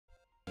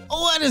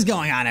What is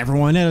going on,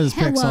 everyone? It is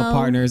Hello. Pixel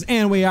Partners,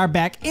 and we are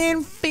back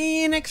in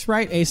Phoenix,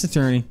 Wright, Ace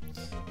Attorney.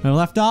 When we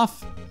left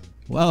off,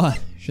 well,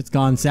 shit's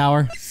gone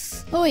sour.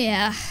 Oh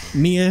yeah.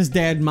 Mia's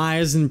dead,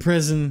 Maya's in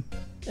prison,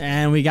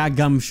 and we got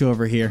Gumshoe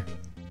over here.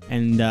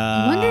 And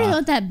I wonder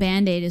what that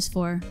Band-Aid is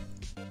for.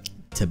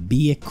 to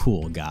be a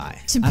cool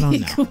guy. To be I don't a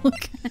know. cool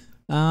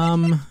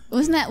guy.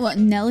 Wasn't that what,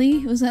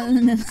 Nelly? Was that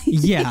Nelly?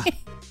 Yeah.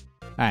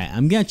 Alright,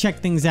 I'm gonna check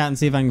things out and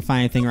see if I can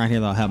find anything around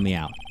here that'll help me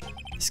out.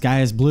 The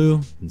sky is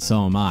blue, and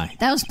so am I.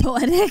 That was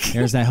poetic.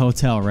 There's that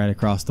hotel right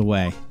across the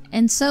way.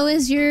 And so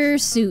is your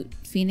suit,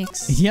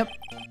 Phoenix. Yep.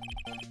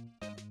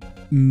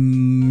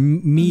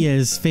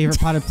 Mia's favorite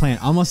potted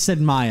plant. Almost said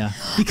Maya.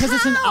 Because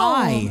it's an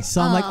I. So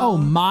I'm like, oh,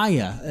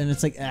 Maya. And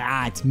it's like,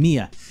 it's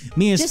Mia.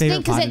 Mia's Just favorite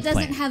think, because potted it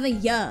doesn't plant. have a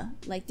ya.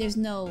 Like, there's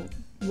no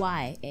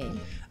Y-A.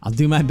 I'll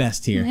do my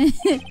best here.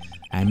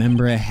 I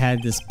remember it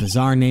had this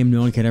bizarre name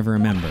no one could ever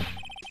remember.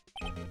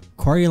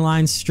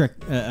 Cordyline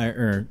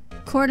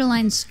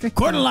Cordyline stricta.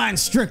 Cordyline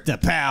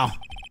stricta, pal.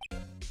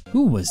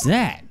 Who was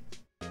that?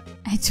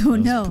 I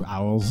don't know.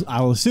 I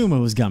will assume it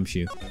was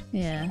Gumshoe.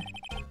 Yeah.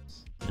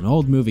 An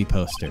old movie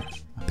poster.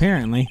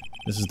 Apparently,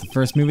 this was the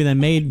first movie that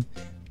made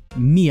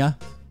Mia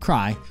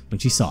cry when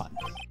she saw it.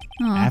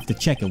 Aw. I have to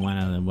check it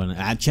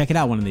I'll check it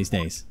out one of these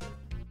days.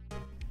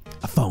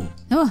 A phone.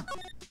 Oh.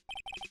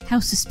 How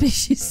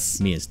suspicious.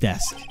 Mia's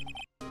desk.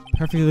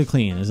 Perfectly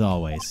clean as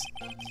always.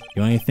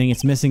 The only thing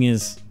it's missing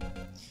is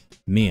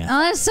Mia. Oh,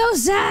 that's so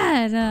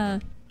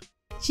sad.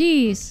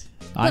 Jeez.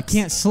 I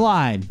can't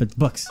slide, but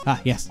books.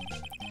 Ah, yes.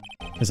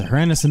 There's a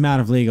horrendous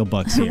amount of legal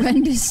books here.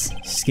 Horrendous.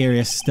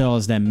 Scariest still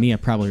is that Mia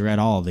probably read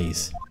all of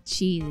these.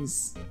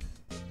 Jeez.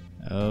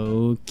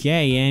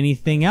 Okay,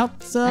 anything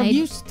else of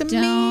use to me?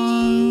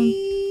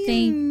 Don't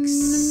think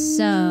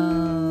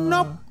so.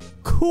 Nope.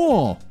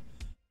 Cool.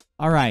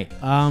 All right.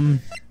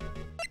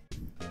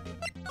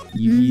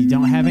 You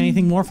don't have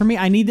anything more for me?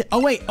 I need.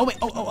 Oh wait.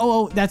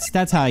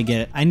 That's how I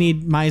get it. I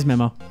need Maya's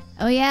memo.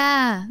 Oh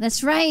yeah,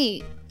 that's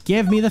right.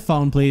 Give me the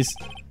phone, please.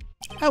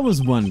 I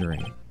was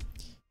wondering.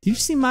 Did you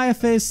see Maya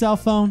Faye's cell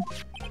phone?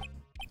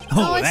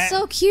 Oh, it's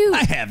so cute.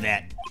 I have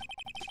that.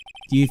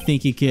 Do you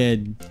think you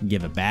could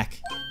give it back?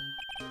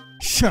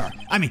 Sure.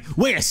 I mean,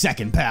 wait a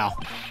second, pal.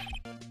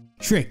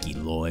 Tricky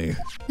lawyer.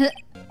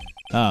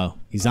 Oh,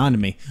 he's on to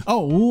me.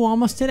 Oh, ooh,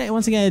 almost did it.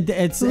 Once again,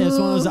 it's one of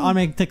those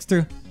automatic ticks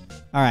through.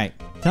 All right.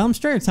 Tell him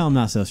straight or tell him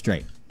not so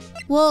straight?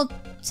 Well,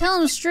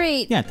 tell him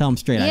straight. Yeah, tell him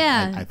straight.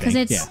 Yeah, I because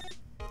think.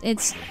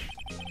 it's.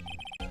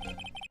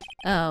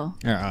 Oh.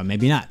 Or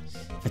maybe not.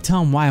 If I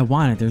tell him why I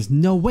want it, there's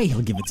no way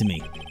he'll give it to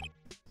me.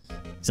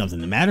 Something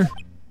the matter?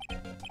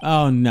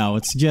 Oh no,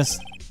 it's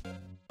just,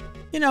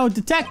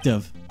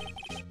 detective.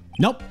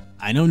 Nope,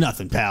 I know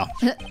nothing, pal.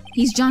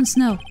 He's Jon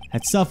Snow.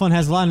 That cell phone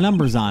has a lot of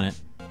numbers on it.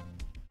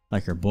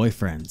 Like her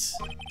boyfriend's.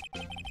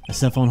 A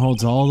cell phone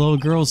holds all little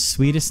girls'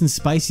 sweetest and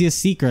spiciest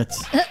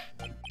secrets.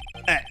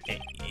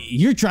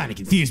 You're trying to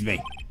confuse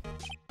me.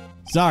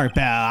 Sorry,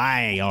 pal,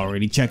 I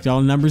already checked all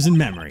the numbers in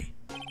memory.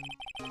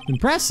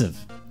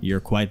 Impressive. You're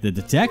quite the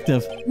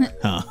detective.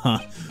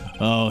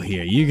 Oh,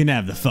 here, you can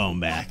have the phone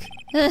back.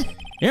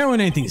 There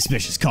weren't anything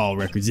suspicious call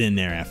records in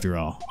there after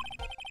all.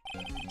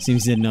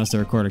 Seems you didn't notice the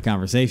recorded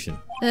conversation.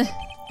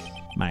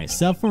 My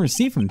cell phone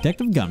received from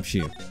Detective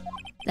Gumshoe.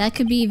 That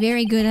could be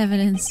very good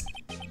evidence.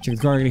 Check the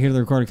recorder to hear the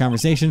recorded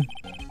conversation.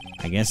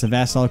 I guess I've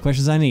asked all the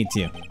questions I need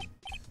to.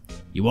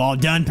 You all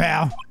done,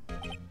 pal?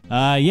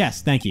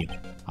 Yes, thank you.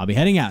 I'll be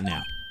heading out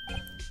now.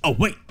 Oh,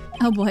 wait.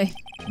 Oh boy.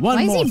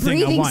 One more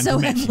thing I wanted so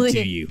to mention heavily?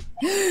 to you.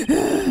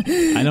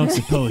 I don't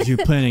suppose you're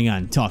planning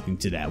on talking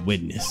to that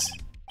witness.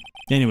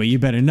 Anyway, you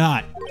better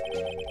not.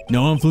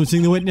 No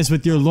influencing the witness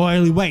with your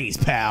lawyerly ways,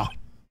 pal.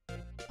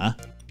 Huh?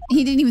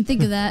 He didn't even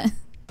think of that.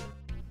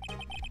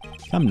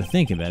 Come to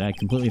think of it, I'd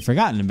completely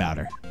forgotten about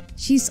her.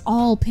 She's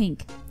all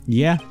pink.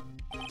 Yeah?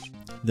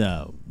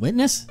 The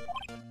witness?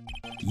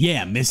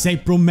 Yeah, Miss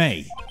April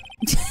May.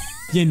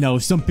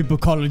 Some people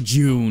call her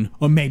June,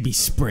 or maybe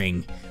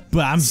spring.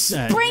 But I'm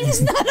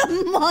Spring's not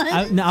a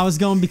month. I was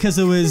going because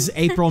it was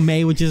April,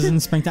 May, which is in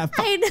springtime.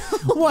 I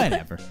know.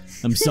 Whatever.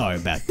 I'm sorry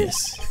about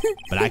this,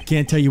 but I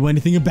can't tell you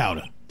anything about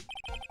her.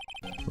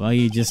 Well,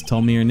 you just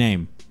told me her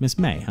name, Miss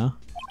May, huh?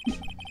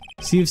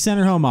 So you've sent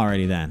her home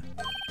already, then?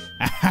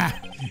 Aha!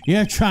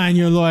 You're trying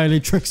your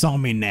lawyerly tricks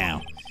on me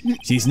now.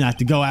 She's not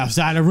to go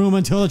outside the room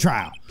until the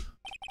trial.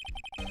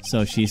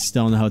 So she's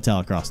still in the hotel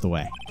across the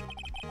way.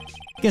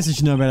 Guess I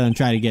should know better than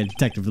try to get a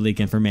detective to leak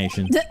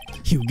information.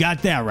 You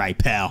got that right,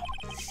 pal.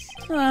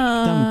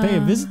 Time to pay a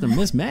visit to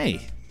Miss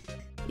May.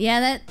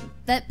 Yeah,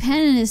 that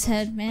pen in his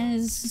head, man,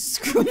 is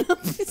screwing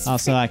up his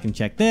Also, I can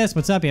check this.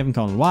 What's up? You haven't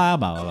called in a while.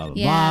 Blah, blah, blah, blah,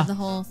 Yeah, blah. the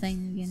whole thing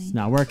in the beginning. It's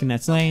not working.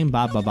 That's lame.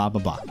 Blah, blah, blah,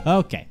 blah, blah.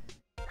 Okay.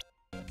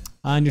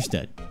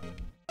 Understood.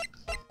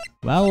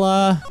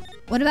 Well,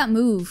 What about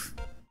move?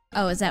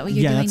 Oh, is that what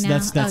you're doing now?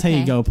 that's how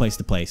you go place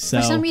to place. So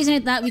For some reason, I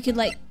thought we could,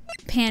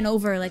 pan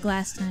over like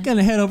last time.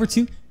 gonna head over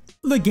to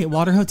the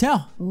Gatewater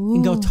Hotel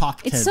and go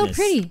talk to It's so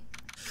pretty.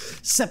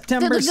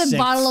 September 6th. A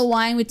bottle of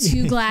wine with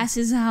 2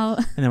 glasses out.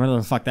 And then whatever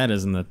the fuck that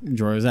is in the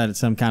drawer. Is that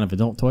some kind of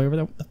adult toy over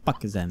there? What the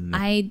fuck is that in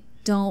there? I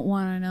don't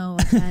want to know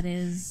what that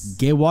is.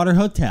 Gay Water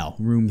Hotel,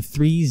 room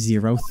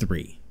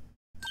 303.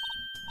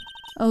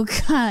 Oh,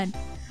 God.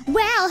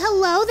 Well,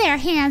 hello there,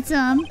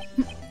 handsome.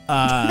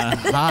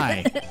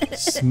 Hi.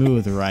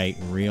 Smooth, right?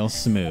 Real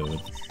smooth.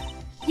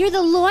 You're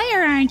the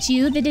lawyer, aren't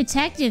you? The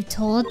detective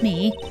told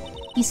me.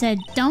 He said,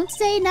 don't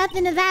say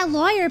nothing to that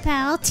lawyer,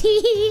 pal.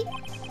 Tee.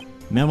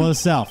 Memo to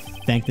self.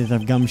 Thank the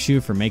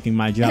gumshoe for making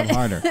my job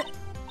harder.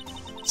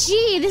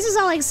 Gee, this is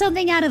all like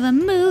something out of a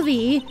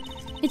movie.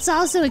 It's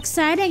all so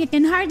exciting I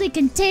can hardly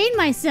contain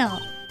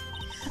myself.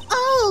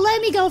 Oh,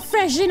 let me go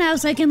freshen up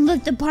so I can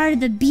look the part of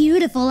the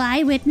beautiful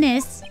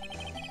eyewitness.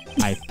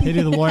 I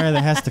pity the lawyer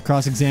that has to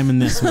cross-examine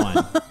this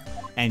one.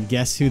 And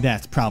guess who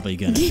that's probably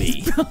gonna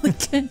be?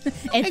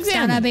 It's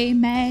gonna be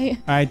May. All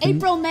right,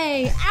 April,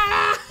 May.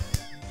 Ah!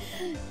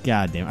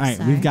 God damn. All right,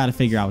 Sorry. we've got to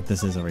figure out what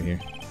this is over here.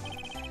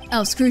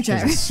 Oh,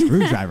 screwdriver. There's a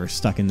screwdriver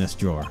stuck in this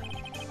drawer.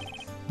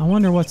 I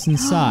wonder what's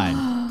inside.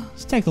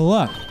 Let's take a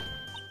look.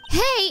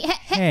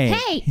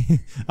 Hey.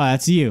 Oh,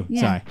 that's you.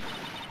 Yeah. Sorry.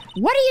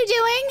 What are you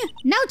doing?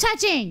 No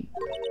touching.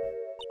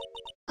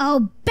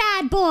 Oh,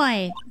 bad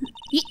boy.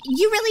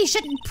 You really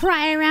shouldn't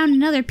pry around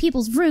in other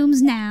people's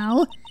rooms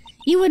now.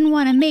 You wouldn't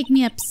want to make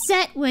me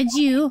upset, would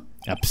you?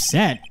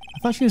 Upset? I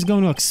thought she was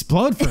going to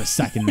explode for a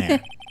second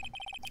there.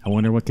 I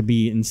wonder what could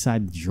be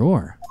inside the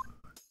drawer.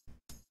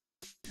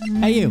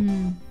 Hey,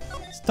 you.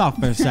 Stop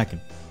for a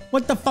second.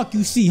 What the fuck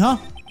you see, huh?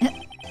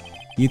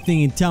 You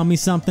think you'd tell me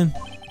something?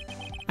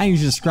 I need you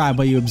to describe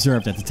what you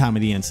observed at the time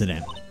of the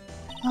incident.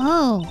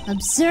 Oh,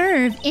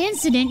 observe,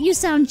 incident. You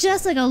sound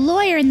just like a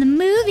lawyer in the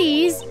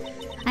movies.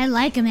 I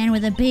like a man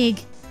with a big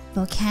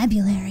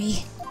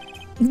vocabulary.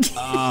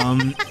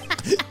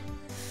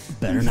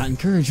 Better not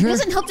encourage her. It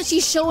doesn't help that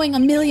she's showing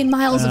 1,000,000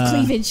 miles of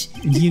cleavage.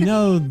 You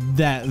know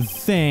that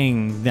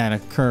thing that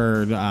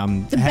occurred,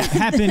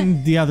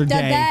 happened the other day.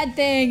 The bad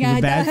thing.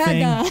 The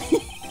bad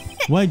thing?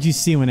 What did you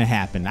see when it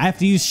happened? I have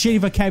to use shitty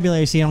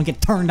vocabulary so you don't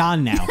get turned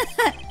on now.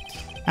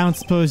 I don't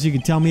suppose you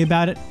could tell me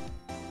about it?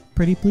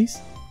 Pretty please?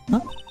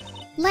 Huh?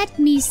 Let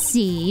me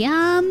see.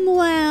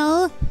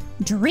 Well,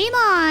 dream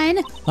on.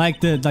 Like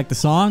the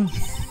song?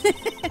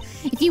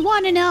 If you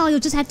want to know, you'll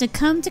just have to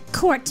come to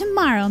court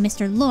tomorrow,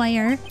 Mr.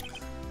 Lawyer.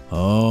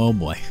 Oh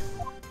boy.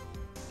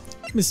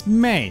 Miss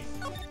May.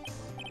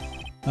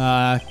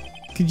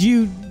 Could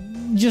you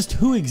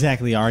who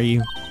exactly are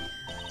you?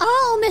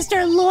 Oh,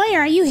 Mr. Lawyer,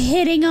 are you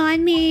hitting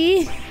on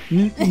me?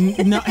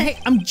 No, hey,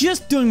 I'm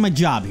just doing my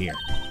job here.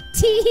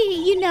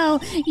 Tee, you know,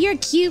 you're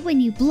cute when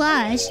you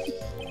blush.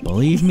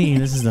 Believe me,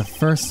 this is the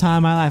first time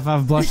in my life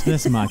I've blushed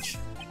this much.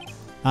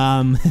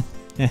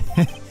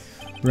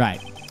 Right.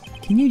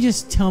 Can you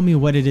just tell me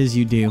what it is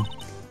you do?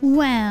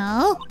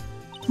 Well,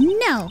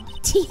 no.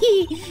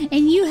 Tee,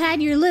 and you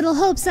had your little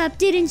hopes up,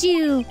 didn't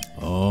you?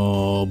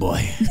 Oh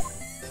boy.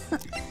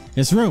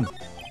 This room.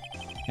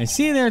 I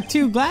see there are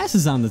 2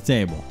 glasses on the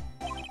table.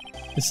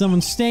 Is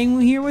someone staying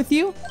here with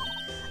you?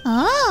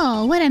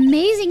 Oh, what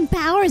amazing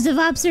powers of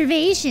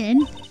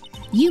observation.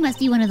 You must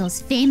be one of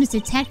those famous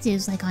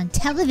detectives like on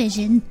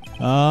television.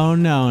 Oh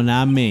no,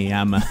 not me.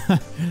 I'm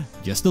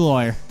just a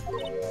lawyer.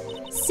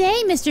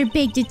 Say, Mr.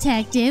 Big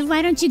Detective,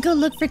 why don't you go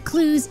look for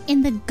clues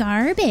in the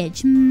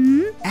garbage,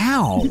 hmm?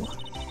 Ow!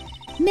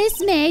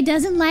 Miss May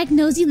doesn't like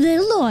nosy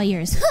little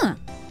lawyers, huh?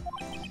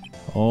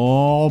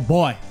 Oh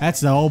boy,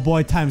 that's the old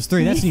boy times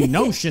 3. That's when you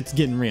know shit's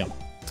getting real.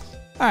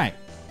 All right.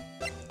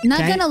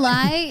 Not gonna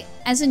lie,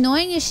 as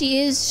annoying as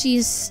she is,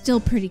 she's still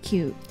pretty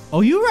cute.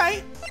 Oh, you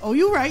right.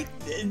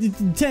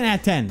 10 out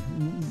of 10.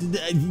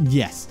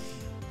 Yes.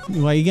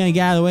 Well, you gonna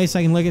get out of the way so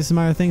I can look at some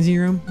other things in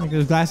your room? Like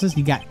those glasses?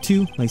 You got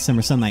 2? Like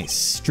summer sunlight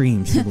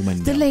streams through the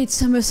window. The late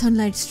summer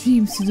sunlight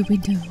streams through the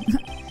window.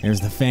 There's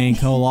the Fan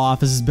Co. Law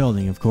Offices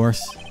building, of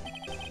course.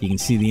 You can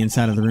see the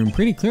inside of the room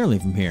pretty clearly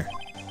from here.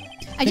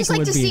 I just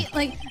like to see,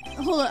 like,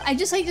 hold on. I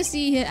just like to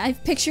see,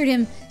 I've pictured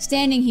him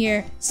standing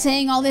here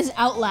saying all this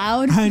out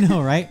loud. I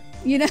know, right?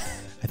 You know?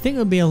 I think it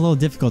would be a little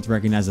difficult to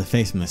recognize the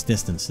face from this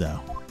distance,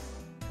 though.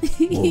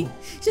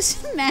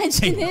 Just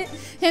imagine it.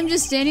 Him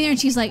just standing there and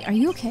she's like, are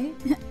you okay?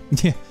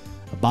 Yeah.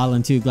 A bottle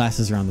and 2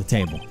 glasses are on the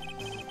table.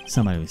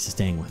 Somebody was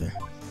staying with her.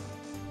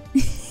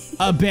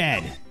 A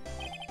bed.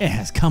 It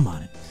has cum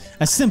on it.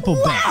 A simple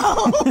bed.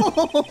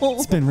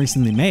 It's been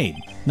recently made.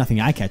 Nothing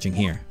eye-catching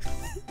here.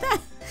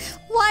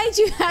 Why'd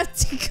you have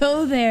to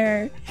go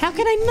there? How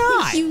could I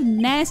not? You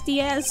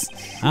nasty ass.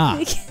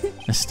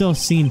 A still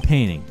scene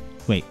painting.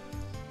 Wait,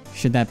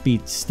 should that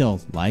be still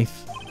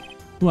life?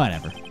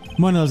 Whatever.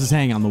 One of those is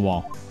hanging on the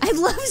wall. I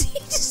love you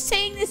just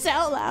saying this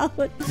out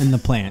loud. And the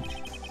plant.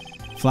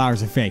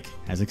 Flowers are fake,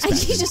 as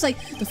expected. He's just like,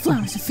 the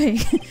flowers are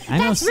fake. I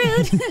know, That's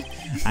rude.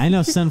 I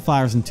know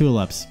sunflowers and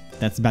tulips.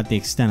 That's about the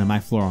extent of my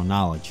floral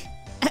knowledge.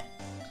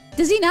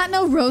 Does he not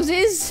know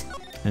roses?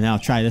 And now I'll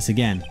try this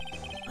again.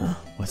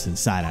 What's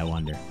inside, I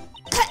wonder?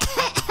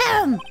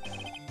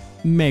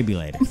 Maybe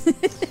later.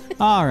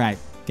 All right,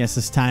 guess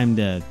it's time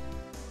to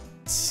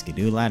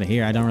skedoodle out of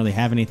here. I don't really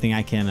have anything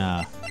I can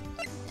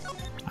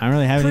I don't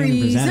really have anything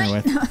to present her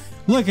with.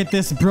 Look at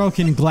this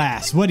broken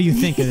glass. What do you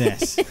think of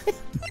this?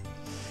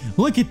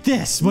 Look at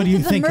this. What do you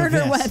think of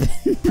this? Murder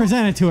weapon.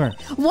 Present it to her.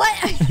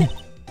 What?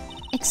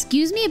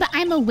 Excuse me, but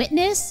I'm a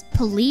witness.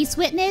 Police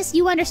witness,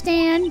 you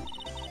understand?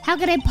 How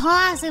could I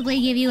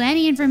possibly give you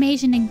any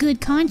information in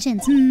good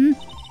conscience,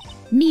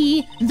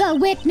 Me, the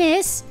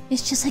witness.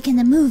 It's just like in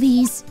the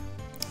movies.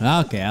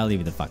 Okay, I'll leave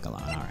you the fuck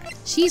alone. All right.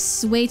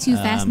 She's way too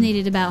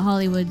fascinated about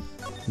Hollywood.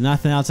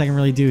 Nothing else I can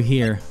really do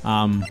here.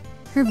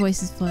 Her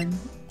voice is fun.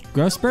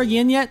 Grossberg,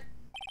 you in yet?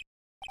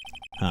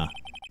 Huh.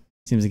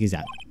 Seems like he's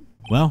out.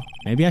 Well,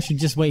 maybe I should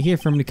just wait here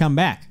for him to come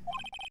back.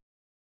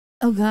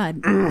 Oh,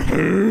 God.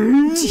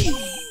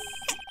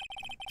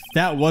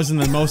 That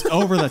wasn't the most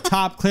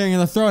over-the-top clearing of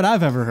the throat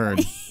I've ever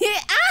heard.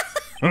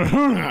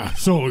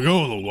 So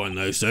you're the one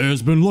they say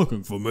has been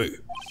looking for me.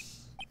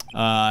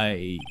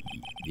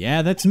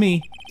 Yeah, that's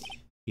me.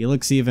 He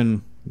looks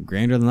even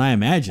grander than I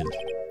imagined.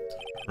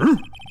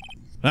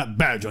 That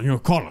badge on your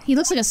collar. He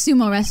looks like a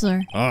sumo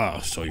wrestler. Ah,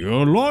 so you're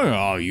a lawyer,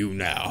 are you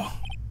now?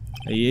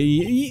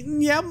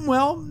 Yeah,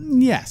 well,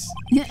 yes.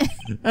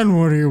 And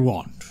what do you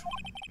want?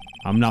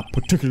 I'm not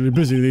particularly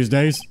busy these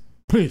days.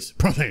 Please,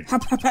 proceed.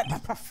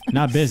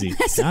 Not busy.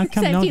 How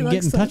come no one can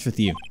get in touch with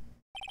you?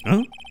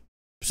 Huh?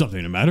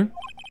 Something the matter?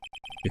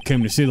 You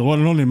came to see the one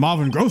and only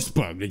Marvin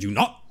Grossberg, did you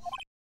not?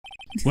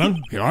 Well,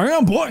 here I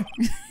am, boy.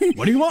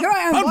 What do you want? Here I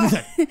am, Out boy. with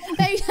it.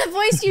 That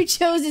voice you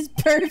chose is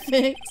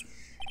perfect.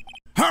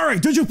 Harry,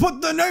 did you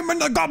put the name in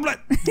the goblet?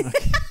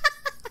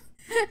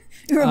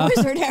 You're a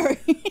wizard, Harry.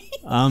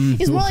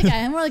 He's more like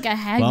a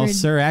Hagrid. Well,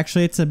 sir,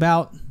 actually, it's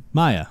about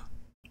Maya.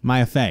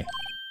 Maya Fey.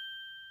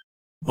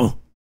 Oh.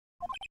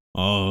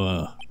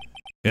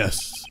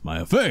 Yes,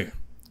 Maya Fey.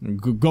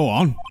 Go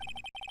on.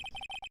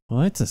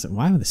 Well,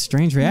 why with a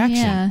strange reaction?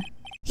 Yeah.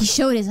 He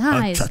showed his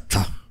eyes.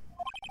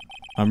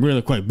 I'm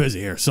really quite busy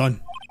here,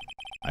 son.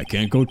 I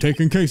can't go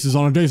taking cases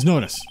on a day's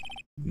notice.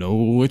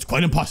 No, it's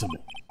quite impossible.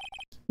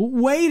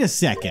 Wait a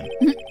second.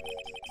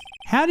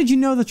 How did you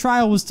know the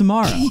trial was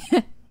tomorrow?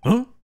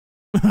 Huh?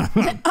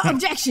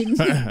 Objection.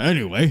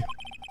 Anyway,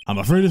 I'm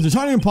afraid it's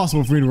entirely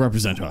impossible for me to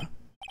represent her.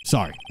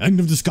 Sorry, end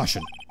of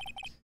discussion.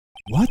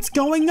 What's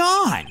going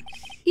on?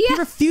 Yeah, he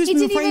refused he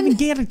me didn't before I even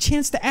get a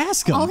chance to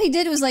ask him. All he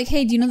did was like,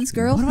 hey, do you know this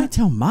girl? What do I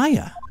tell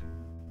Maya?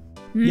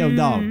 Yo,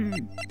 dog.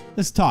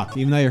 Let's talk,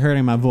 even though you're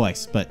hurting my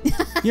voice. But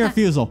your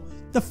refusal,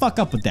 the fuck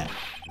up with that.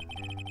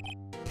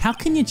 How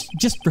can you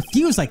just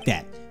refuse like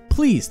that?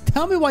 Please,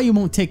 tell me why you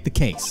won't take the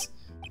case.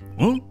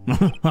 Huh?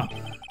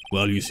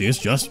 Well, you see, it's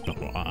just,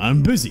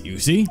 I'm busy, you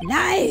see?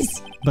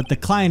 Nice. But the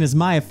client is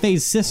Maya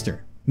Fey's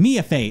sister.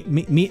 Mia Fey.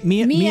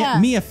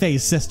 Mia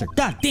Fey's sister.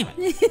 God damn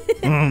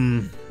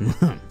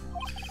it.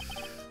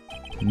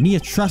 Mia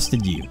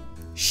trusted you.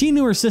 She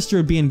knew her sister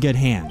would be in good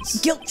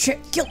hands. Guilt trip.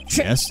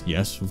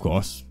 Yes, of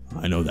course.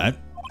 I know that.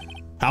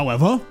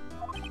 However,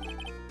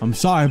 I'm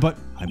sorry, but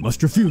I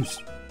must refuse.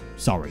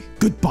 Sorry.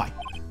 Goodbye.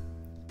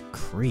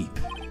 Creep.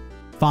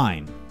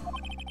 Fine.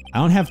 I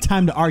don't have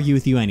time to argue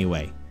with you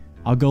anyway.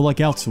 I'll go look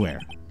elsewhere.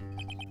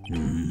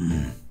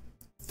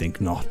 Think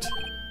not.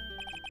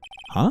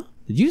 Huh?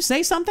 Did you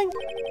say something?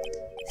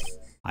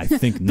 I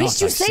think not.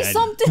 Did you say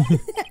something?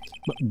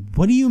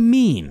 What do you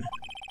mean?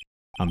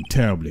 I'm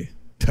terribly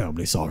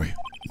sorry.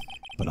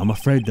 But I'm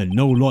afraid that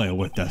no lawyer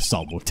worth their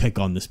salt will take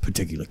on this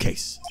particular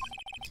case.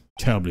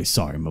 Terribly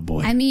sorry, my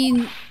boy. I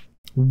mean,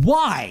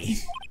 why?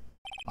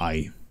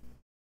 I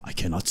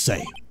cannot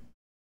say.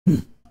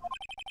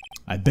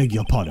 I beg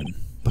your pardon,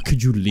 but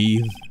could you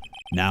leave?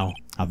 Now,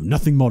 I have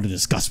nothing more to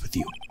discuss with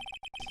you.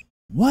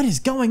 What is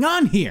going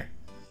on here?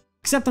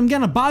 Except I'm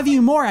gonna bother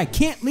you more, I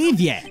can't leave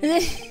yet.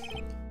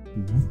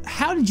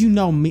 How did you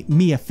know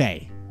Mia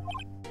Fey?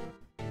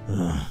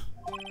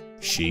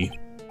 She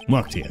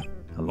worked here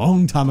a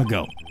long time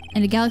ago.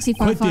 in a galaxy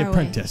far, Quite far the away.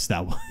 apprentice,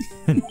 that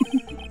one.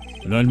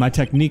 Learned my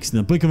techniques in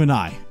the blink of an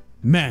eye.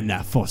 Man,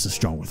 that force is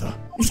strong with her.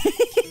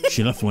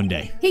 She left one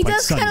day. He quite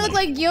does kind of look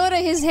like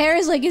Yoda. His hair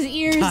is like his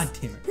ears. God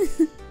damn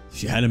it.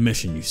 She had a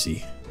mission, you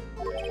see.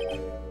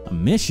 A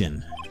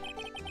mission?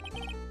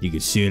 You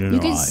could see it in You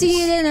her can eyes.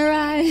 see it in her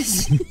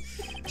eyes.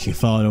 She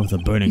followed it with a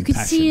burning You can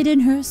passion. see it in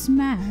her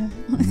smile.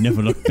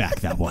 Never looked back,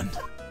 that one.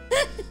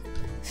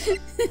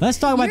 Let's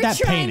talk about You're that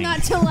trying painting.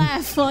 not to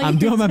laugh. While I'm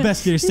you're doing my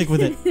best here to stick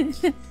with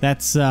it.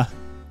 That's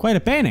quite a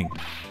painting.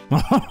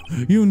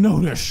 You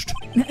noticed.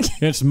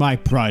 It's my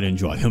pride and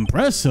joy.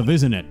 Impressive,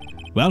 isn't it?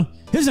 Well,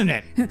 isn't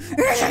it?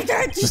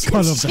 The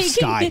color of the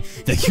sky,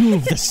 the hue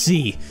of the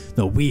sea,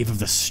 the weave of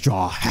the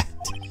straw hat.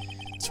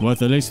 It's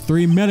worth at least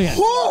 $3 million.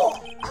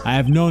 I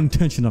have no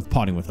intention of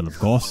parting with it, of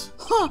course.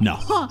 No,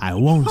 I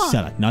won't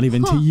sell it, not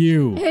even to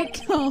you.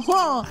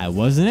 I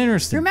wasn't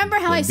interested. Remember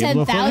how I Wouldn't be said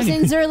able to afford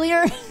thousands anything.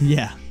 earlier?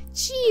 Yeah.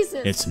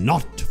 Jesus. It's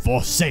not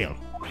for sale.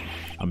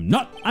 I'm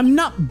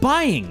not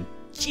buying.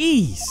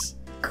 Jeez.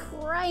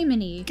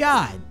 Criminy.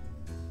 God.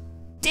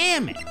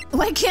 Damn it.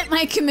 Why can't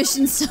my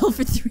commission sell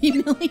for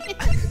 $3 million?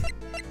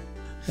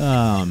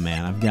 Oh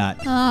man, I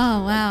got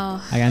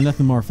wow.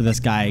 nothing more for this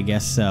guy, I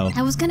guess. So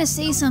I was gonna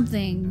say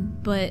something,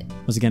 but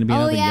was it gonna be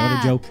another yeah.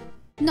 Yoda joke?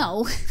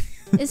 no.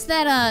 It's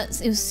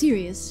that it was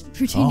serious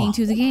pertaining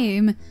to the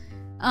game.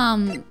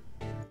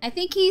 I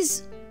think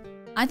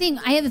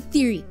I have a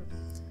theory.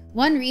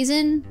 One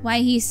reason why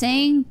he's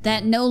saying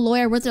that no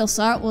lawyer worth their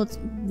salt will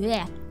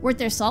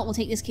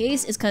take this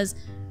case is because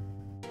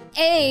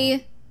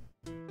A,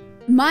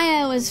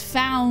 Maya was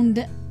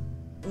found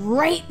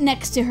right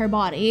next to her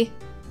body.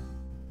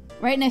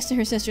 Right next to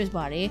her sister's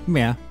body.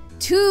 Yeah.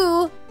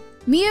 2,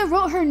 Mia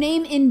wrote her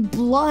name in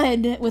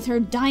blood with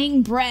her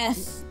dying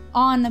breath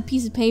on a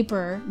piece of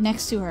paper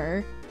next to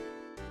her.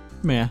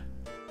 Yeah.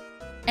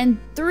 And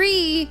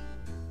 3,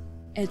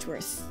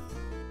 Edgeworth.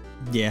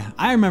 Yeah,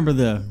 I remember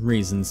the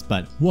reasons,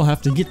 but we'll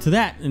have to get to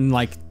that in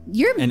like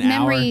your an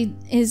memory hour.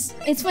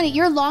 it's funny,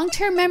 your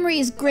long-term memory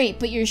is great,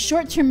 but your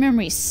short-term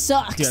memory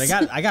sucks. Dude,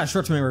 I got a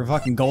short-term memory of a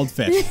fucking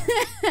goldfish.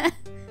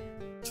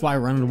 That's why I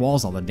run into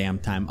walls all the damn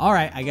time. All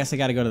right, I guess I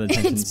got to go to the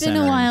detention It's center.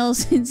 been a while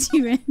since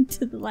you ran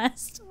to the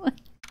last one.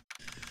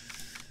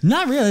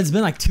 Not really. It's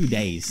been like 2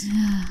 days.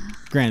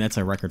 Granted, that's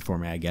a record for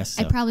me, I guess.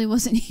 So. I probably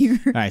wasn't here.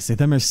 All right,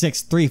 September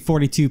 6th,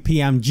 3:42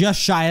 p.m., just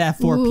shy of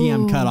that 4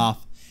 p.m.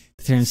 cutoff.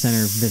 Detention Center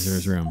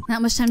visitors room.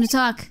 Not much time to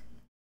talk.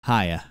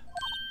 Hiya.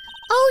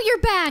 Oh, you're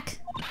back.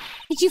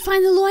 Did you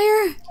find the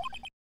lawyer?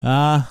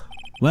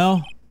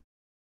 Well,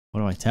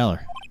 what do I tell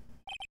her?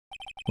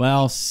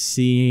 Well,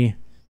 see,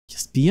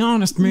 just be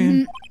honest,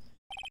 man.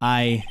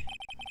 I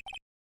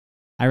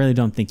really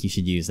don't think you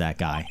should use that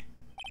guy.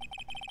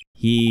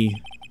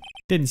 He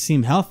didn't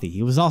seem healthy.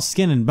 He was all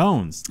skin and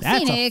bones.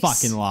 That's Phoenix. a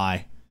fucking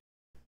lie.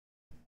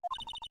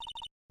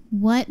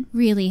 What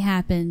really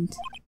happened?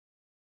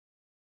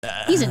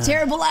 He's a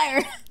terrible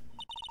liar.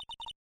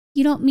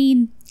 You don't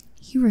mean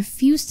he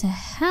refused to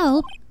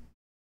help?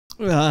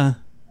 I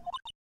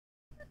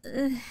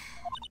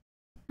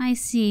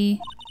see.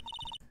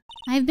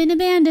 I've been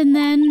abandoned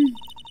then.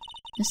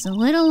 Just a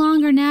little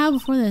longer now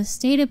before the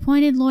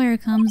state-appointed lawyer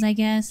comes, I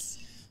guess.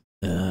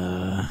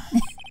 4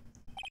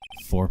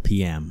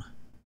 p.m.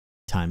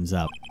 Time's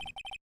up.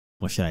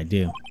 What should I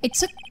do? It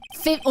took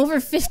over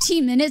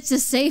 15 minutes to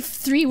say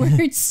 3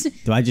 words.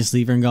 Do I just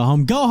leave her and go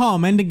home? Go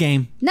home, end the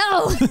game.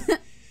 No!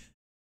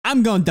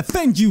 I'm gonna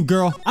defend you,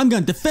 girl. I'm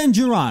gonna defend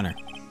your honor.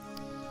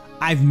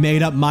 I've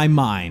made up my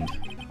mind.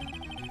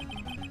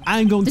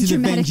 I'm going to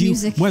defend you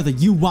whether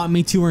you want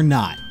me to or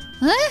not.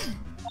 Huh?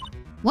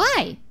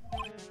 Why?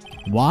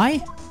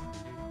 Why?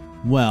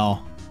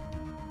 Well,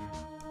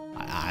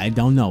 I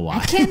don't know why.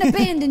 I can't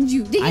abandon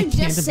you. Did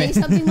you just say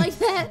something like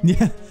that?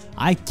 Yeah,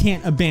 I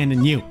can't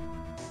abandon you.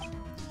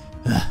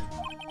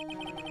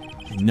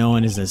 No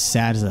one is as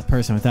sad as a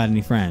person without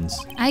any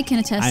friends. I can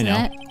attest to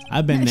that.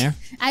 I've been there.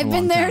 I've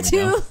been there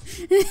too.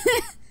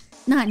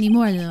 Not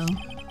anymore though.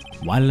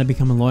 Why did I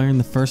become a lawyer in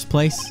the first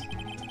place?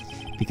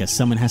 Because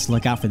someone has to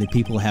look out for the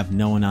people who have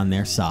no one on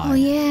their side. Oh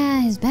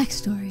yeah, his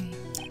backstory.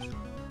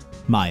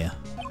 Maya,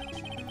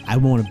 I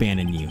won't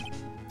abandon you.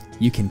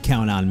 You can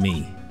count on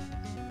me.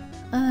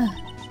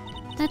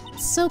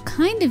 That's so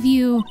kind of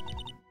you.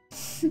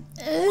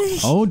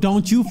 Oh,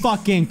 don't you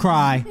fucking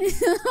cry.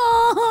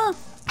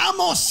 I'm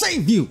gonna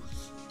save you.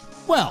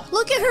 Well,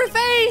 look at her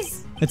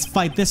face. Let's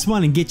fight this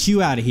one and get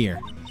you out of here.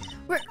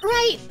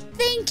 Right,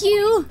 thank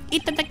you.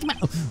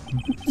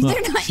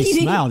 Look,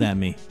 she smiled at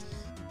me.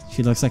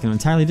 She looks like an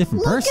entirely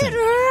different person. Look at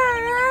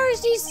her.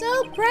 She's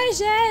so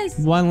precious.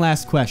 One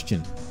last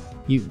question.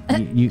 You're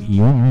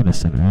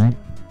innocent, right?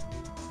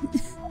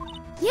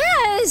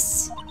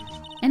 Yes.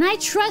 And I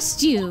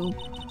trust you.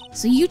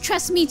 So you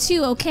trust me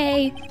too,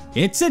 okay?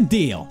 It's a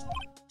deal.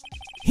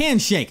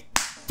 Handshake.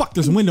 Fuck,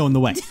 there's a window in the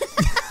way.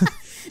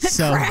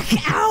 Crack,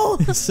 ow.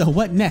 So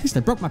what next? I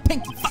broke my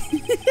pinky.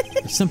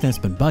 There's something that's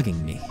been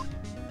bugging me.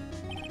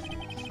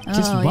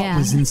 Just what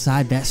was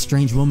inside that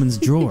strange woman's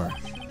drawer?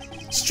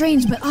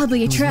 Strange but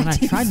oddly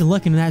attractive. When I tried to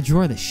look into that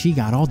drawer that she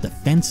got all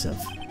defensive.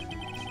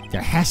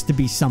 There has to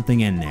be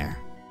something in there.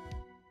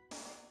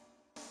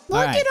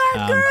 Look at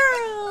our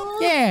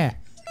girl. Yeah.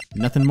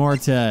 Nothing more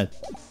to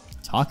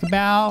talk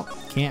about.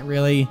 Can't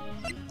really.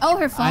 Oh,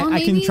 her phone.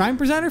 I can try and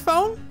present her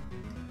phone.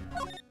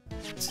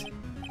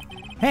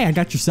 Hey, I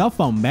got your cell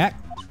phone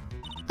back.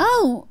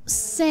 Oh,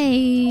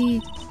 say,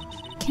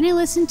 can I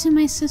listen to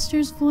my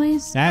sister's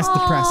voice? That's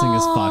depressing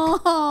as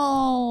fuck.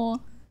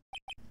 Oh.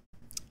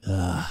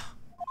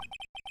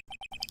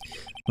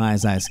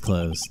 Maya's eyes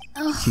closed.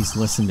 She's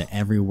listened to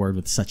every word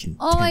with such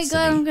intensity. Oh my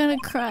god, I'm gonna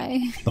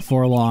cry.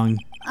 Before long,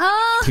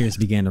 tears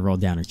began to roll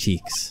down her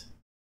cheeks.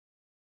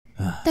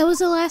 That was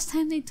the last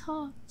time they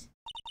talked.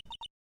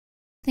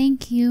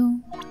 Thank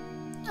you.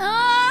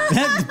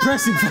 That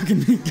depressing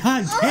fucking.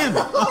 God damn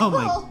it. Oh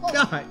my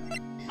god.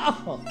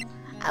 Oh.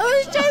 I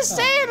was just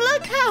saying,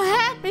 look how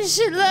happy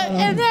she looked,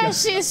 and now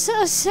she's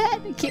so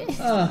sad again.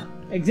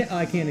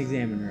 I can't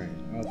examine her.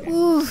 Okay.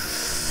 Oof.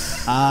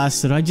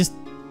 So do I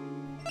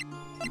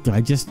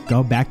just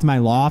go back to my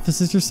law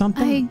offices or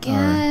something? I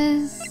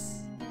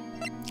guess.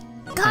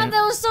 God,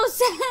 that was so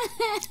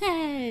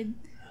sad.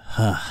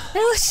 That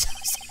was so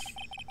sad.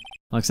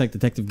 Looks like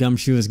Detective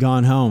Gumshoe has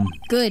gone home.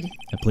 Good.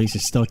 The police are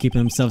still keeping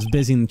themselves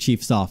busy in the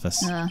chief's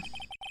office.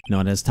 No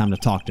one has time to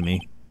talk to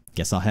me.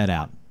 Guess I'll head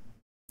out.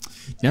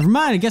 Never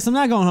mind. I guess I'm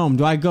not going home.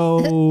 Do I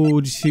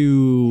go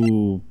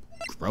to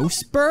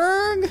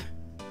Grossberg?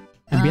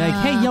 And be like,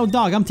 hey, yo,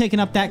 dog, I'm taking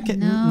up that...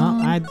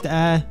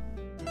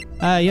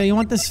 yo, you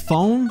want this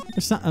phone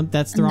or something?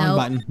 That's the wrong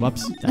button.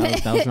 Whoops.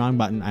 That was the wrong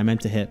button. I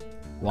meant to hit.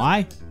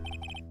 Why?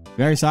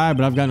 Very sorry,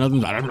 but I've got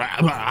nothing.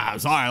 Sorry,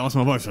 I lost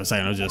my voice for a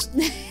second. I was just...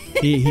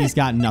 He's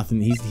got nothing.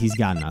 He's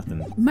got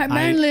nothing. My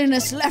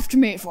manliness left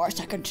me for a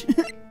second.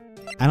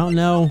 I don't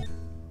know.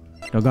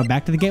 Do I go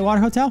back to the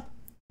Gatewater Hotel?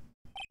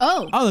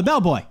 Oh, the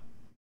bellboy.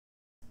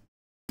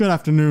 Good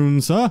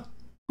afternoon, sir.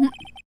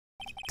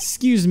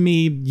 Excuse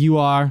me, you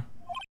are...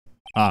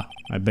 I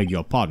beg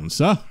your pardon,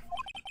 sir.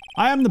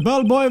 I am the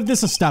bellboy of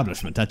this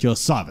establishment at your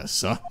service,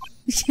 sir.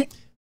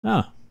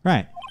 Oh,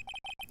 right.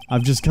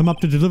 I've just come up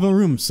to deliver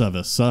room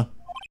service, sir.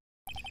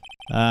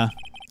 Do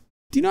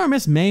you know where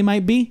Miss May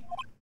might be?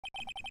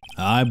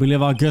 I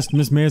believe our guest,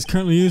 Miss May, is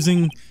currently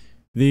using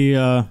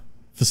the,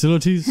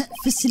 facilities.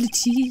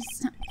 Facilities.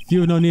 If you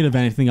have no need of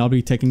anything, I'll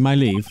be taking my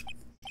leave.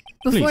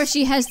 Before Please,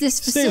 she has this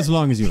stay as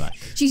long as you like.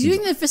 She's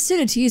using the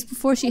facilities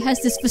before she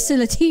has this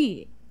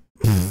facility.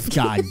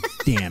 God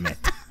damn it.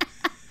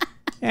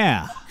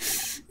 Yeah.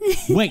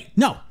 Wait,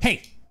 no,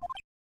 hey.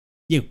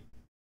 You.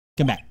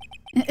 Come back.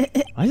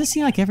 Why does it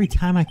seem like every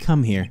time I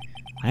come here,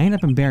 I end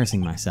up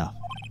embarrassing myself?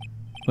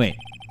 Wait,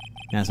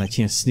 now's my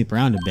chance to snoop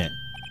around a bit.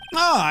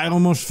 Oh, I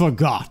almost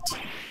forgot.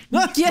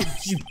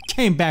 You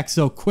came back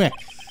so quick.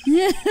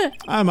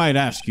 I might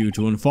ask you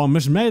to inform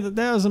Miss May that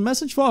there's a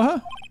message for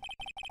her.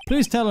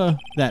 Please tell her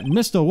that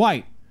Mr.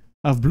 White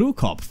of Blue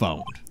Corp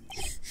phoned.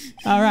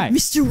 All right.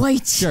 Mr.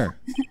 White. Sure.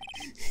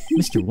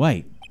 Mr.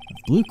 White of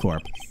Blue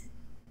Corp.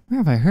 Where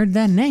have I heard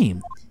that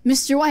name?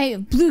 Mr. White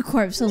of Blue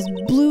Corp sells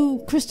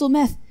blue crystal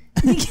meth.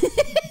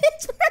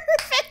 It's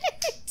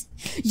perfect.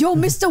 Yo,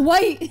 Mr.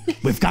 White.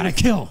 We've got to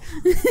kill.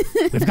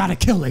 We've got to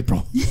kill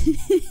April.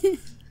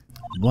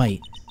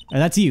 White. Oh,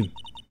 that's you.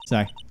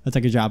 Sorry. That's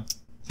like a job.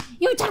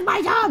 You took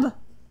my job.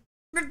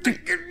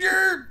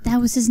 That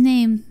was his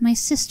name. My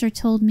sister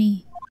told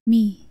me.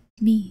 Me.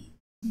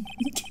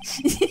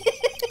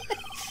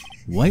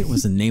 White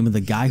was the name of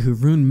the guy who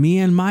ruined me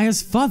and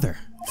Maya's father.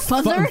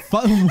 Father?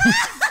 Where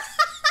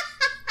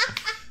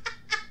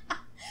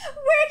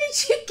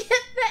did you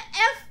get the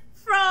F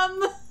from?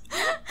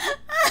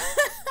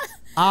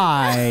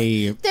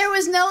 There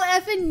was no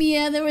F in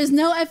Mia. There was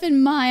no F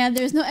in Maya.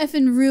 There was no F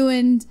in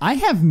ruined. I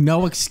have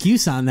no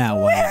excuse on that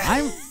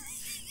one.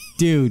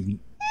 Dude,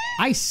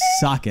 I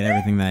suck at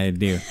everything that I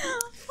do.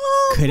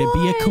 Oh, Could it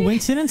be a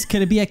coincidence?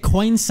 Could it be a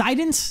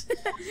coincidence?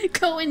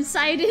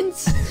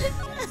 Coincidence?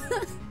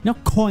 No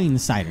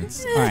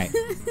coincidence. All right.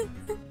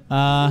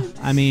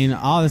 I mean,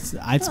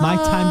 it's my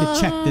time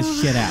to check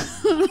this shit out.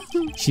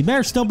 She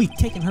better still be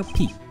taking her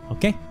pee,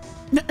 okay?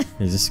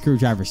 There's a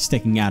screwdriver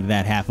sticking out of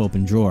that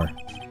half-open drawer.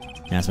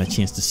 Now's my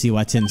chance to see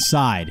what's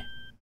inside.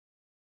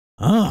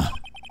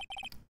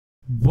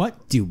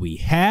 What do we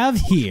have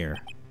here?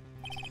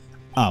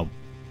 A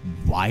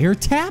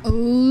wiretap?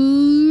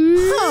 Ooh.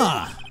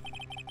 Huh.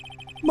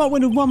 What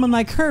would a woman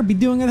like her be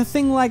doing at a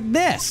thing like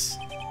this?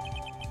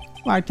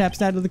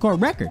 Wiretap's out of the court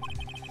record.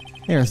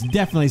 There's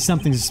definitely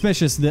something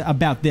suspicious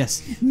about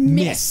this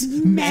Miss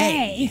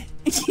May.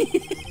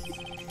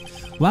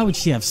 Why would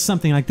she have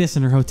something like this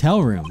in her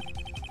hotel room?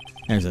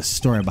 There's a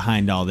story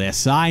behind all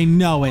this. I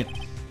know it.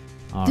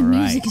 All The right.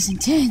 music is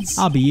intense.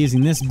 I'll be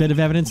using this bit of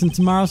evidence in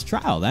tomorrow's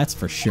trial, that's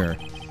for sure.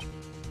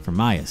 For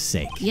Maya's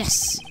sake.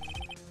 Yes.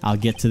 I'll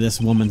get to this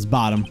woman's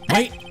bottom.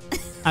 Wait!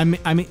 I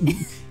mean,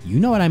 you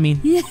know what I mean.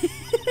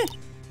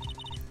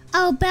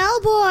 Oh,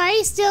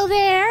 bellboy, still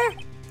there?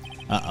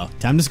 Uh-oh,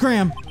 time to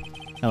scram.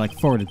 I look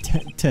forward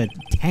to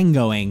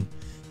tangoing.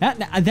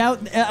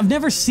 I've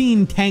never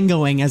seen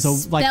tangoing as a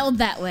Spelled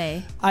that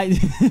way.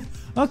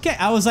 Okay,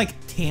 I was like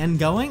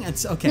tangoing.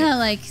 It's okay. No,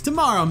 like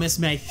Tomorrow, Miss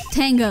May,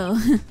 tango.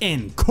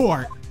 in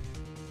court.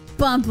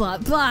 Blah blah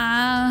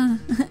blah.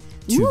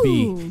 To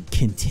be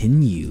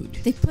continued.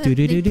 They put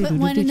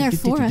one in there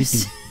for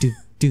us.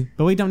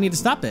 But we don't need to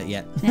stop it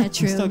yet. Yeah, We're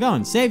true. still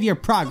going. Save your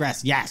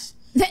progress. Yes.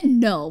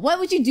 No. What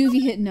would you do if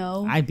you hit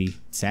no? I'd be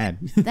sad.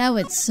 That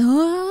would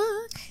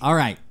suck. All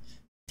right.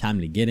 Time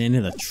to get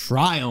into the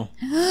trial.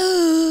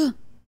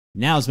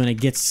 Now's when it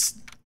gets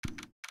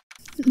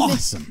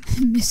awesome.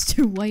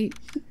 Mr. White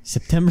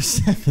September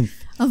 7th,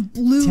 of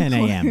Blue 10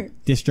 a.m.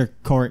 Court.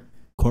 District Court,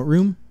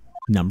 courtroom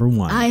number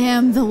 1. I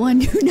am the one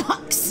who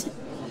knocks.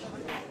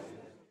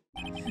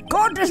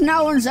 Court is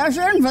now in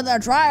session for the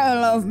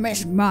trial of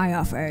Miss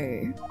Maya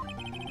Fey.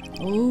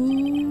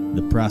 Oh.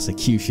 The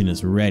prosecution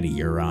is ready,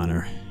 Your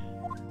Honor.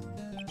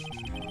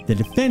 The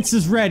defense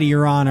is ready,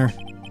 Your Honor.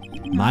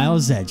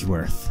 Miles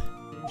Edgeworth.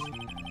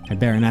 I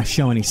better not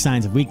show any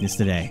signs of weakness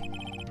today,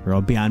 or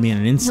it'll be on me in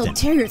an He'll instant.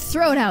 tear your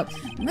throat out.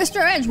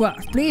 Mr.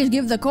 Edgeworth, please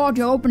give the court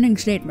your opening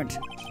statement.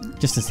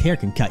 Just his hair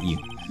can cut you.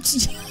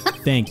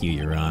 Thank you,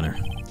 Your Honor.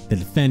 The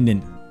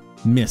defendant,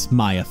 Miss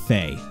Maya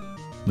Fey,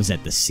 was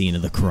at the scene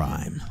of the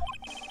crime.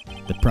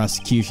 The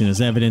prosecution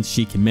has evidence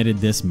she committed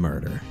this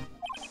murder,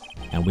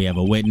 and we have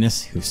a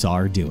witness who saw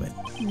her do it.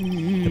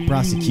 The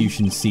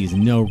prosecution sees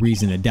no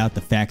reason to doubt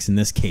the facts in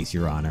this case,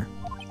 Your Honor.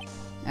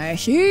 I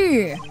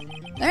see.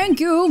 Thank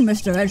you,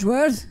 Mr.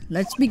 Edgeworth.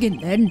 Let's begin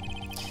then.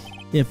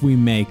 If we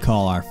may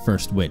call our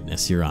first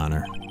witness, Your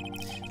Honor.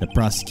 The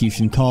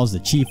prosecution calls the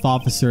chief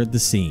officer at the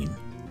scene,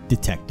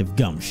 Detective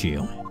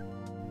Gumshoe.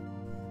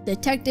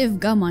 Detective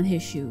Gum on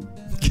his shoe.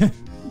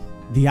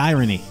 The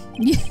irony.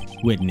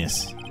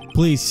 Witness,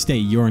 please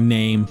state your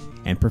name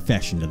and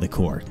profession to the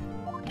court.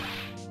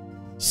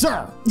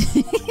 Sir!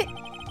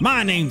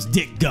 My name's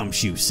Dick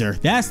Gumshoe, sir.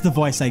 That's the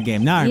voice I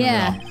gave. Now I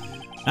remember it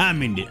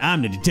all.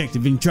 I'm the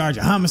detective in charge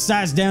of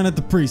homicides down at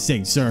the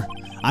precinct, sir.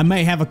 I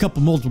may have a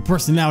couple multiple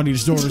personality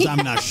disorders.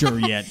 I'm not sure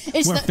yet.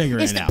 We're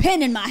figuring it out. It's the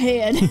pen in my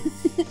head.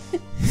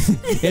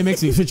 It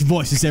makes me switch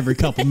voices every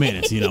couple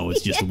minutes. You know,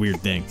 it's just a weird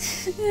thing.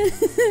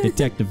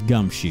 Detective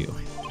Gumshoe,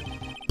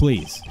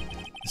 please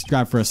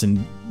describe for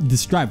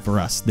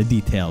us the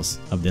details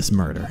of this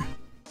murder.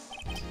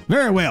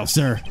 Very well,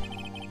 sir.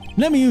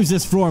 Let me use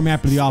this floor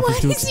map of the office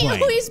to explain. Why does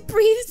he always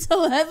breathe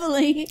so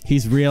heavily?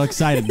 He's real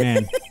excited,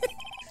 man.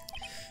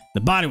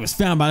 The body was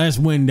found by this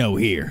window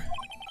here.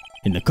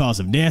 And the cause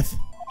of death?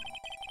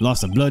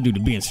 Loss of blood due to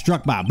being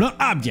struck by a blunt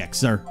object,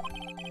 sir.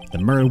 The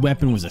murder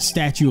weapon was a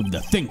statue of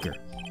the Thinker,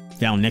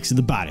 found next to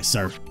the body,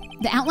 sir.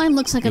 The outline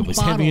looks like a It bottle. was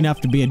heavy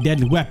enough to be a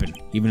deadly weapon,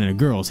 even in a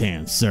girl's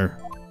hands, sir.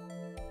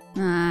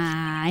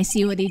 Ah, I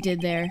see what he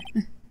did there.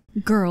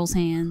 Girl's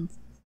hands.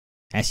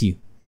 That's you.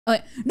 Oh,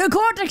 wait. The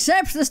court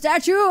accepts the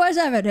statue as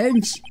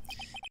evidence.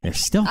 They're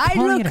still I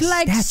calling it look a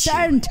like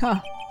statue.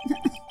 Santa.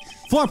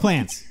 Floor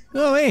plans.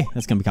 Oh, hey,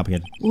 that's gonna be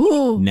complicated.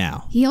 Ooh.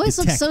 Now, He always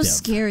looks so detective.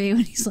 scary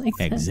when he's like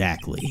that.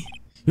 Exactly.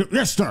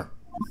 Yes, sir.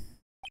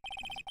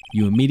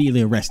 You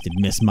immediately arrested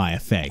Miss Maya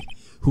Fey,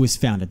 who was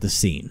found at the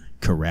scene,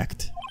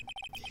 correct?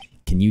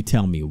 Can you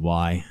tell me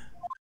why?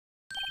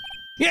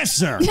 Yes,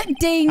 sir.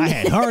 Ding. I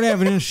had hard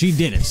evidence she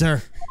did it,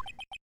 sir.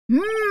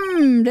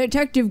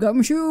 Detective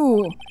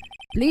Gumshoe.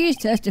 Please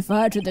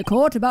testify to the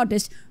court about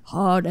this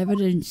hard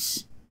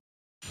evidence.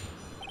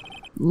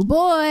 Oh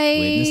boy.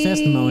 Witness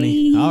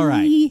testimony. All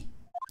right.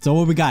 So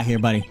what we got here,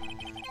 buddy?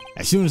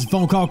 As soon as the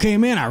phone call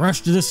came in, I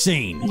rushed to the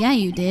scene. Yeah,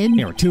 you did.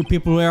 There were two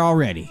people there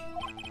already.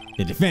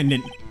 The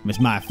defendant, Miss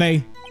Maya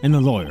Fey, and the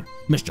lawyer,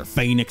 Mr.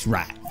 Phoenix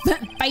Wright.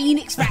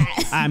 Phoenix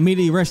Wright. I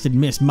immediately arrested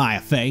Miss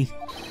Maya Fey.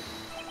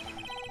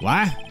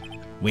 Why?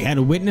 We had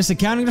a witness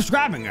accounting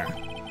describing her.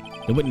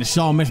 The witness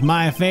saw Miss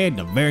Maya Fey at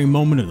the very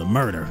moment of the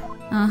murder.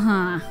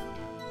 Uh-huh.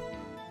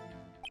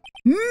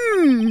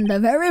 The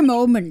very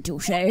moment, you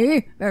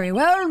say. Very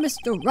well,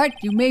 Mr. Wright,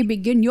 you may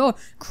begin your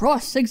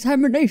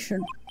cross-examination.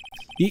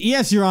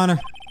 Yes, Your Honor.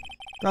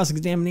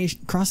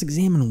 Cross-examination?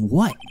 Cross-examine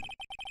what?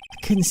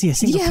 I couldn't see a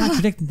single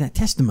contradiction in that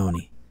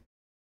testimony.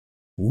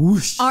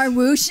 Whoosh. Our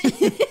whoosh.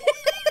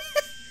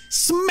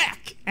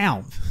 Smack!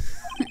 Ow.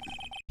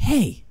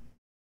 Hey.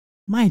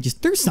 Maya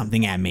just threw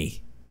something at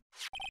me.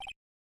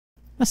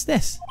 What's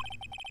this?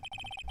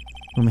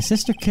 When my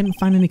sister couldn't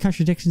find any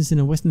contradictions in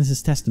a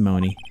witness's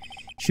testimony,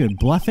 she would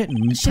bluff it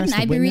and press Shouldn't the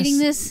I be witness. reading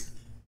this?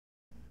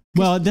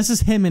 Well, this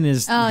is him in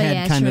his head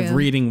yeah, kind of true.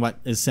 reading what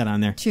is said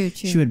on there. True.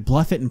 She would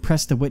bluff it and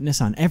press the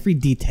witness on every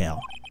detail.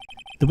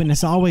 The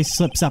witness always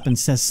slips up and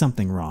says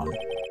something wrong.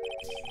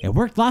 It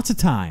worked lots of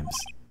times.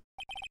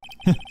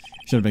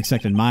 Should have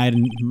expected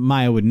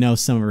Maya would know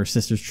some of her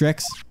sister's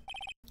tricks.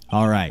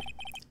 All right.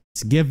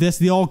 Let's give this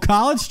the old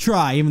college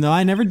try, even though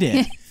I never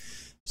did.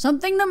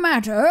 Something the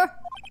matter?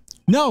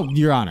 No,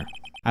 Your Honor.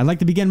 I'd like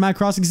to begin my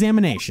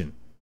cross-examination.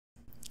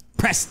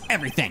 Press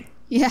everything.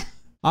 Yeah.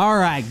 All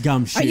right,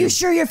 Gumshoe. Are you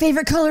sure your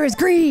favorite color is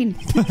green?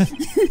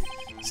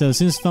 So as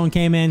soon as the phone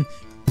came in,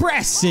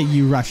 press it,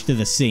 you rushed to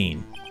the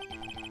scene.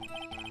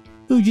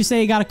 Who'd you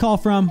say you got a call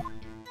from?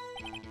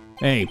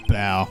 Hey,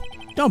 pal.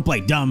 Don't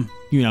play dumb.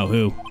 You know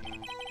who.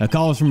 A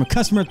call was from a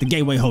customer at the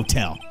Gateway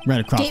Hotel, right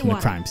across from the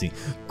Gatewater. crime scene.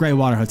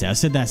 Greywater Hotel. I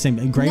said that same.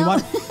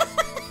 Greywater?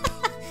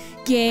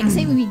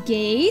 Say with me,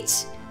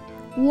 Gate.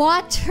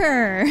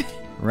 Water.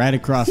 Right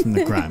across from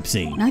the crime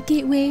scene. Not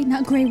Gateway,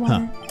 not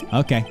Greywater. Huh.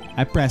 Okay,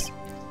 I pressed.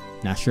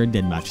 Not sure it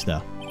did much,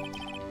 though.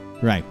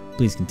 Right,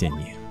 please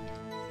continue.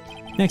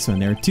 Next one,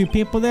 there are two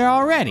people there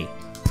already.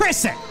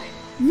 Press it!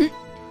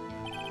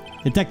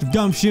 Detective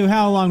Gumshoe,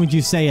 how long would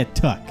you say it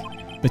took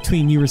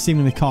between you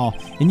receiving the call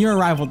and your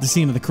arrival at the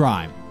scene of the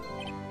crime?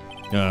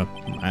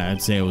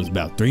 I'd say it was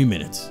about 3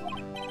 minutes.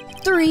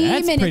 3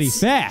 That's minutes. pretty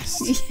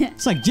fast. Yeah.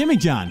 It's like Jimmy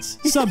John's.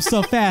 Sub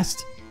so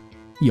fast,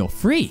 you'll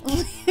freak.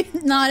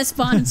 Not a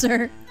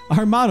sponsor.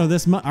 Our motto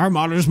this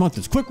month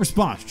is quick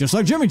response, just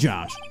like Jimmy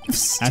John's.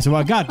 That's how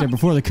I got there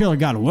before the killer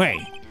got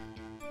away.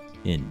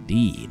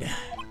 Indeed.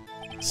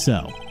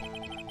 So,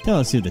 tell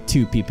us who the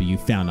two people you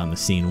found on the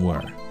scene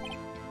were.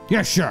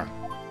 Yeah, sure.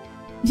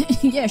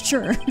 Yeah,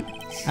 sure.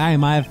 I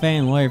am Maya Fey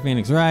and lawyer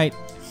Phoenix Wright.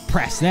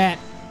 Press that.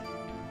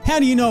 How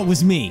do you know it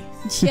was me?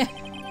 Yeah.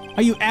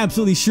 Are you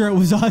absolutely sure it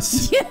was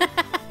us? Yeah.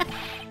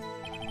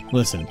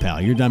 Listen,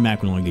 pal, your dumb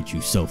act will only get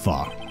you so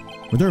far.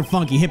 With her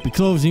funky hippie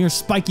clothes and your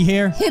spiky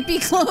hair,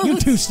 Hippie clothes. you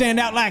two stand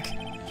out like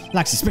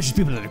suspicious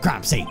people at a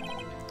crime scene.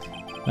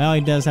 Well,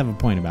 he does have a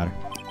point about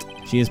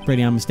her. She is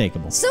pretty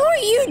unmistakable. So are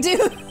you,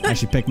 dude. I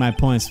should pick my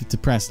points to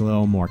press a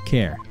little more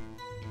care.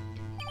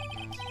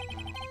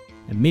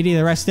 Immediately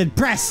arrested.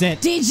 Press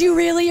it! Did you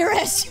really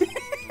arrest her?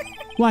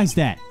 Why's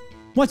that?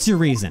 What's your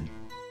reason?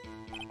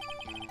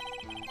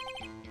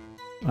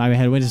 I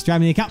had a witness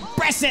driving the account.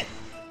 Press it!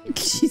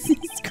 Jesus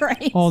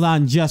Christ. Hold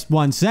on just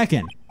 1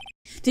 second.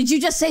 Did you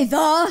just say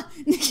the?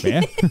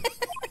 Yeah.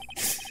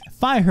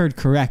 If I heard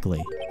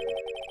correctly,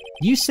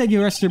 you said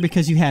you arrested her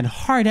because you had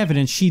hard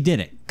evidence she did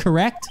it,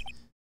 correct?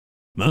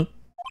 Huh?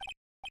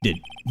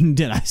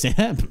 Did I say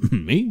that?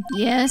 Me?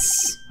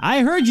 Yes.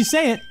 I heard you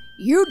say it.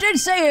 You did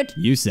say it.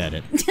 You said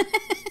it.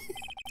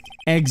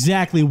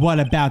 Exactly what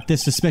about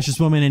this suspicious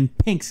woman in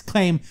pink's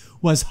claim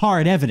was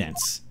hard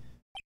evidence?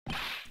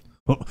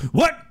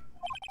 What?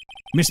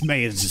 Miss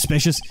May is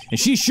suspicious, and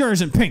she sure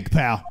isn't pink,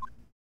 pal.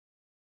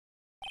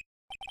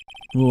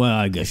 Well,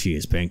 I guess she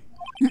is pink.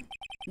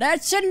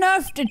 That's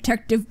enough,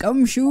 Detective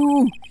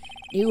Gumshoe. Do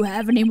you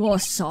have any more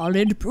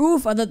solid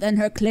proof other than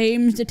her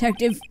claims,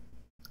 Detective?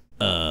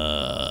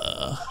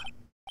 I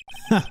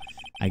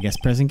guess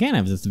pressing can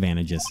have its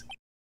advantages.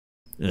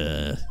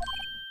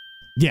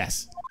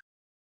 Yes.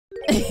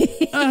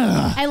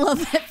 I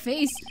love that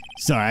face.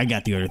 Sorry, I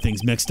got the other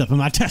things mixed up in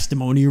my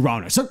testimony, Your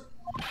Honor. Sir,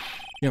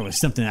 there was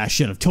something I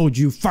should have told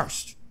you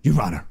first,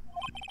 Your Honor.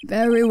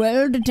 Very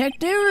well,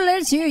 Detective.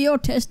 Let's hear your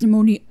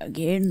testimony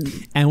again.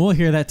 And we'll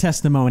hear that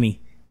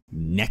testimony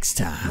next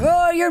time.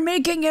 Oh, you're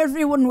making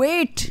everyone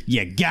wait.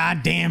 You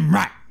goddamn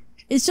right.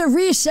 It's a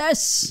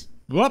recess.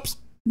 Whoops.